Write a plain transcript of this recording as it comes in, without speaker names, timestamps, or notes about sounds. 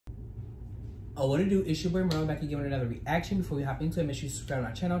Oh, what to do? It's your boy Merrill back again with another reaction. Before we hop into it, make sure you subscribe to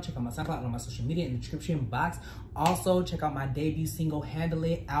my channel. Check out my SoundCloud and all my social media in the description box. Also, check out my debut single, Handle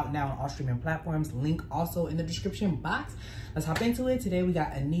It, out now on all streaming platforms. Link also in the description box. Let's hop into it. Today we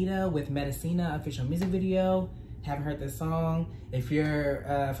got Anitta with Medicina official music video. Haven't heard this song. If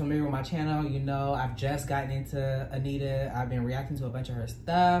you're familiar with my channel, you know I've just gotten into Anitta. I've been reacting to a bunch of her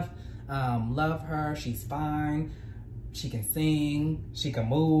stuff. Love her. She's fine. She can sing. She can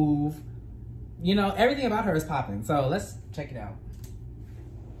move. You know, everything about her is popping. So let's check it out.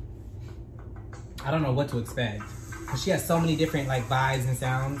 I don't know what to expect, because she has so many different like vibes and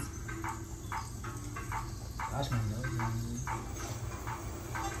sounds. Gosh, my nose.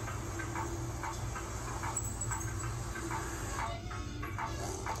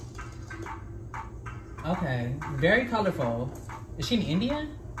 Okay, very colorful. Is she in India?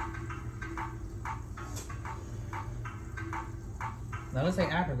 That looks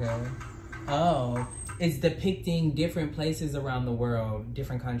like Africa. Oh, it's depicting different places around the world,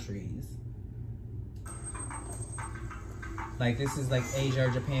 different countries. Like this is like Asia or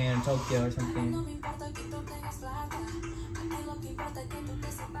Japan, Tokyo or something.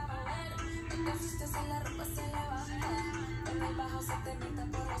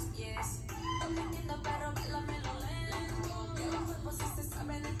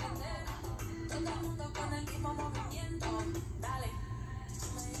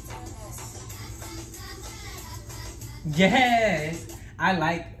 Yes, I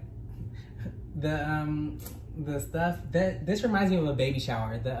like the stuff that this reminds me of a baby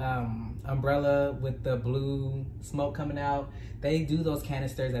shower. The umbrella with the blue smoke coming out. They do those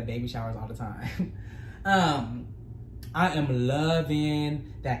canisters at baby showers all the time. I am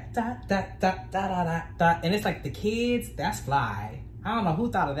loving that da da da da da da da, and it's like the kids. That's fly. I don't know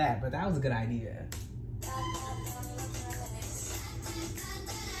who thought of that, but that was a good idea.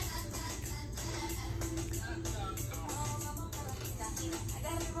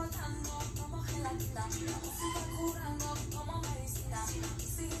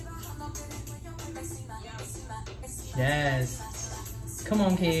 Yes. Come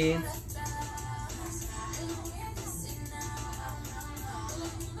on, kids.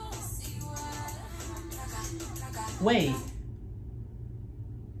 Wait.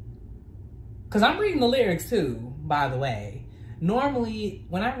 Because I'm reading the lyrics too, by the way. Normally,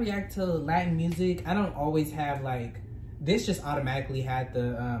 when I react to Latin music, I don't always have like, this just automatically had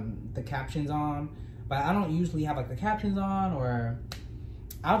the captions on, but I don't usually have like the captions on, or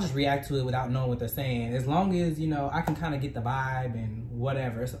I'll just react to it without knowing what they're saying. As long as, you know, I can kind of get the vibe and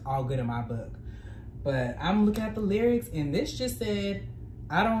whatever, it's all good in my book. But I'm looking at the lyrics and this just said,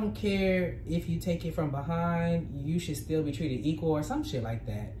 I don't care if you take it from behind, you should still be treated equal, or some shit like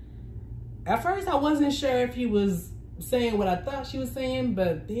that. At first I wasn't sure if he was saying what I thought she was saying,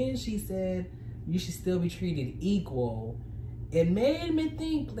 but then she said, you should still be treated equal. It made me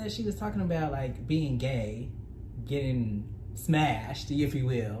think that she was talking about like being gay, getting smashed, if you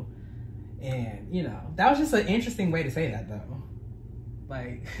will. And you know, that was just an interesting way to say that though.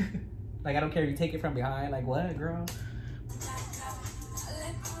 Like, like I don't care if you take it from behind. Like what, girl?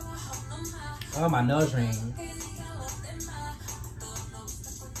 Oh, my nose ring.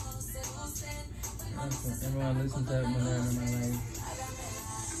 Everyone listen to it whenever in my life.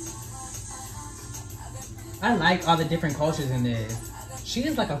 I like all the different cultures in this. She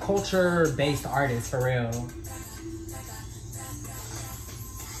is like a culture-based artist, for real.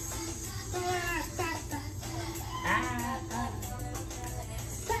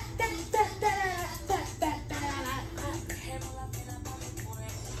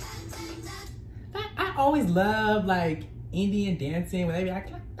 I always love like Indian dancing when they be like,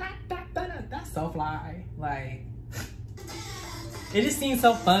 that's so fly. Like, it just seems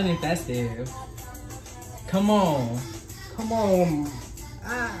so fun and festive. Come on. Come on.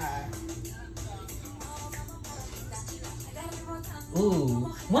 Ah.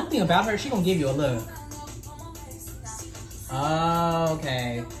 Ooh. One thing about her, she gonna give you a look. Oh,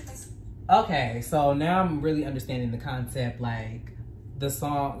 okay. Okay, so now I'm really understanding the concept. Like, the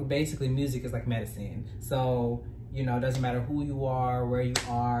song, basically music is like medicine. So, you know, it doesn't matter who you are, where you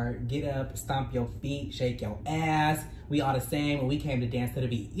are, get up, stomp your feet, shake your ass. We all the same when we came to dance to the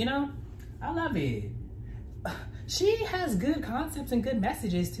beat, you know? I love it. She has good concepts and good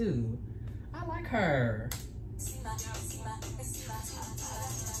messages too. I like her.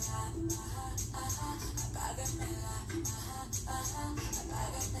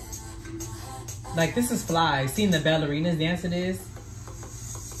 Like, this is fly. Seeing the ballerinas dance to this.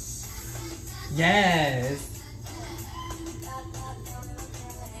 Yes.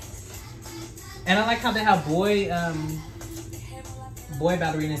 And I like how they have boy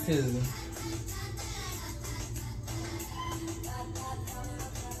ballerinas too.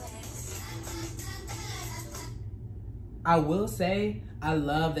 I will say, I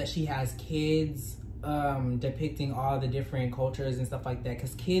love that she has kids depicting all the different cultures and stuff like that,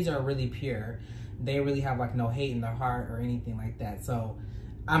 because kids are really pure. They really have like no hate in their heart or anything like that. So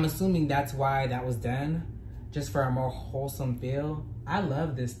I'm assuming that's why that was done, just for a more wholesome feel. I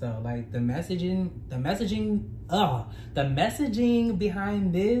love this though. Like the messaging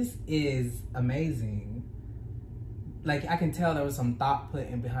behind this is amazing. Like I can tell there was some thought put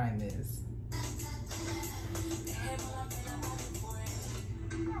in behind this.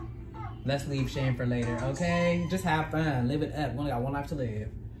 Let's leave shame for later, okay? Just have fun, live it up. We only got one life to live.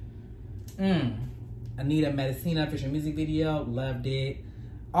 Anitta Medicina official music video, loved it.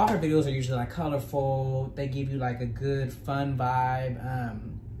 All her videos are usually like colorful. They give you like a good fun vibe.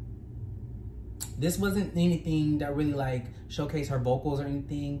 This wasn't anything that really like showcased her vocals or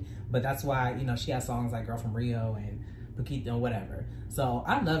anything, but that's why, you know, she has songs like Girl from Rio and Poquito, whatever. So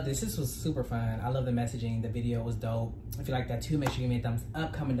I love this. This was super fun. I love the messaging. The video was dope. If you like that too, make sure you give me a thumbs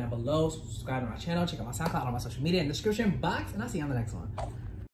up, comment down below, subscribe to my channel, check out my SoundCloud, all my social media in the description box, and I'll see you on the next one.